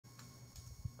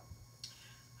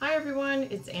Hi everyone,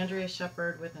 it's Andrea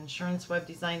Shepard with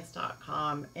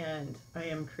InsuranceWebDesigns.com, and I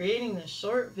am creating this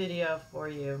short video for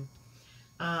you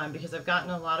because I've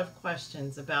gotten a lot of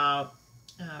questions about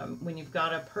when you've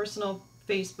got a personal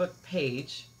Facebook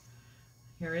page.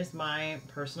 Here is my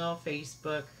personal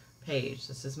Facebook page.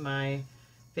 This is my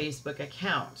Facebook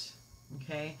account,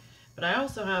 okay? But I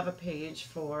also have a page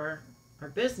for our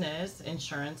business,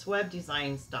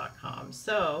 InsuranceWebDesigns.com.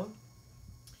 So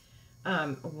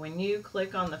when you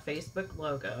click on the Facebook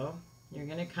logo, you're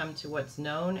going to come to what's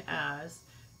known as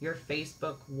your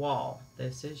Facebook wall.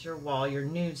 This is your wall, your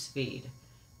news feed.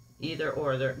 Either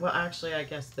or. Well, actually, I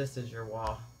guess this is your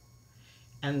wall.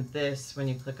 And this, when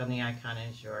you click on the icon,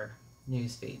 is your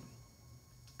news feed.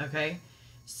 Okay?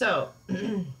 So,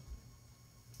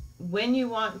 when you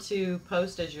want to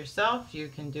post as yourself, you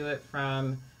can do it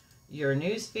from your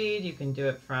news feed. You can do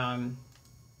it from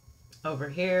over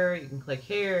here. You can click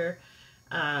here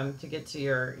to get to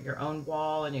your own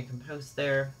wall, and you can post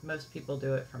there. Most people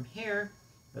do it from here,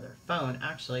 or their phone,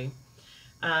 actually.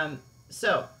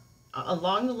 So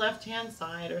along the left-hand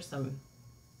side are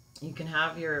you can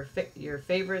have your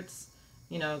favorites,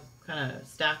 you know, kind of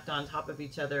stacked on top of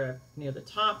each other near the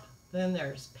top. Then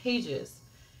there's pages,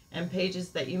 and pages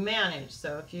that you manage.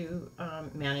 So if you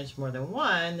manage more than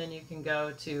one, then you can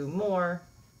go to more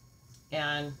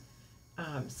and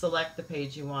select the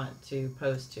page you want to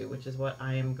post to, which is what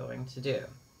I am going to do.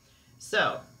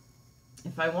 So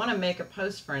if I want to make a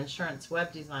post for Insurance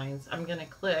Web Designs, I'm going to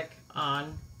click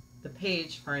on the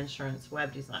page for Insurance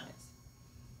Web Designs.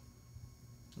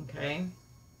 Okay,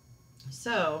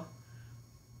 so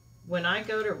when I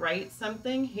go to write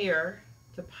something here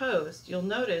to post, you'll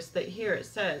notice that here it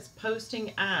says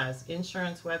posting as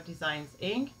Insurance Web Designs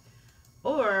Inc.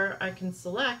 Or I can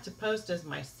select to post as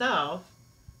myself,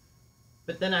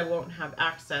 but then I won't have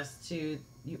access to,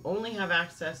 you only have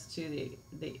access to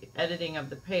the editing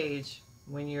of the page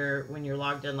when you're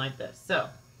logged in like this. So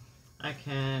I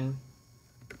can,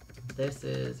 this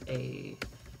is a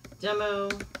demo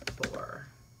for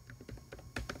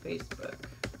Facebook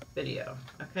video,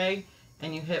 okay?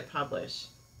 And you hit publish,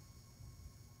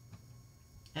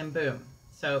 and boom.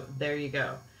 So there you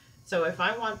go. So if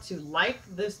I want to like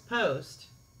this post,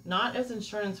 not as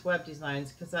Insurance Web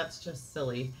Designs, because that's just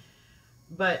silly,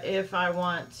 but if I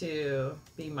want to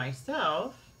be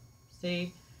myself,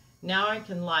 see, now I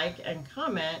can like and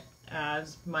comment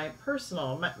as my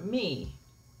personal, me,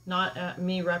 not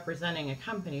me representing a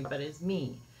company, but as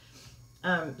me.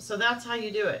 So that's how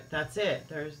you do it. That's it.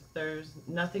 There's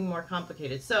nothing more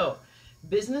complicated. So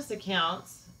business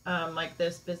accounts like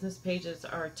this, business pages,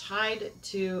 are tied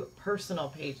to personal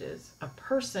pages. A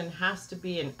person has to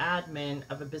be an admin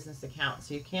of a business account.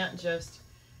 So you can't just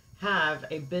have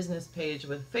a business page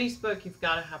with Facebook. You've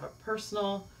got to have a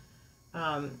personal,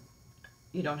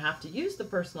 you don't have to use the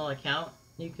personal account.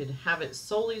 You could have it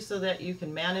solely so that you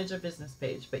can manage a business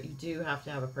page, but you do have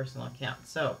to have a personal account.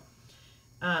 So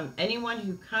anyone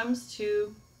who comes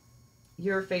to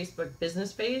your Facebook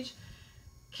business page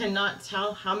cannot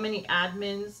tell how many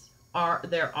admins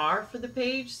there are for the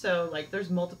page. So like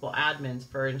there's multiple admins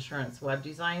for Insurance Web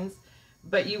Designs,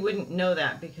 but you wouldn't know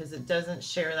that because it doesn't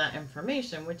share that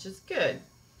information, which is good,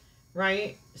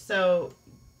 right? So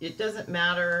it doesn't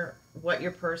matter what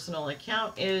your personal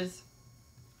account is.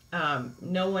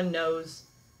 No one knows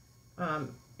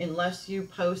unless you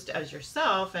post as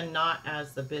yourself and not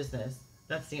as the business.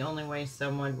 That's the only way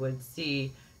someone would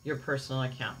see your personal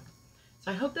account.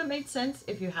 So I hope that made sense.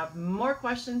 If you have more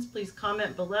questions, please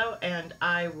comment below and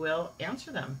I will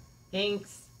answer them.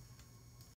 Thanks.